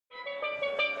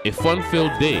A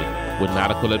fun-filled day with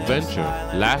nautical adventure,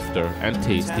 laughter, and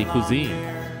tasty cuisine.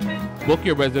 Book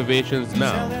your reservations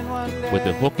now with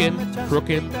the Hookin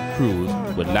Crookin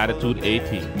Cruise with Latitude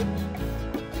 18.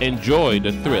 Enjoy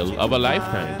the thrill of a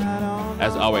lifetime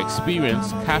as our experienced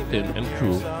captain and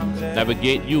crew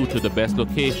navigate you to the best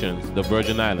locations the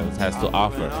Virgin Islands has to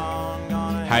offer.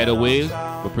 Hideaways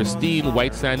with pristine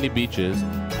white sandy beaches,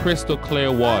 crystal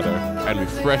clear water, and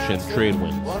refreshing trade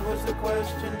winds.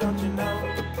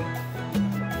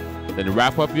 Then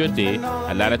wrap up your day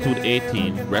at Latitude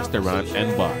 18 Restaurant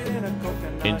and Bar.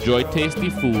 Enjoy tasty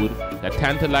food that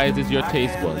tantalizes your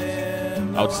taste buds,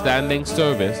 outstanding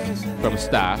service from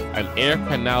staff, and air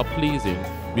canal pleasing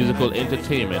musical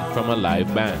entertainment from a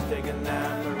live band.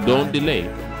 Don't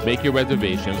delay, make your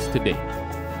reservations today.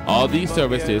 All these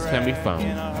services can be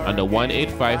found on the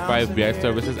 1855 VI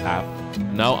Services app,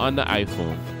 now on the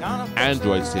iPhone,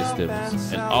 Android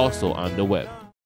systems, and also on the web.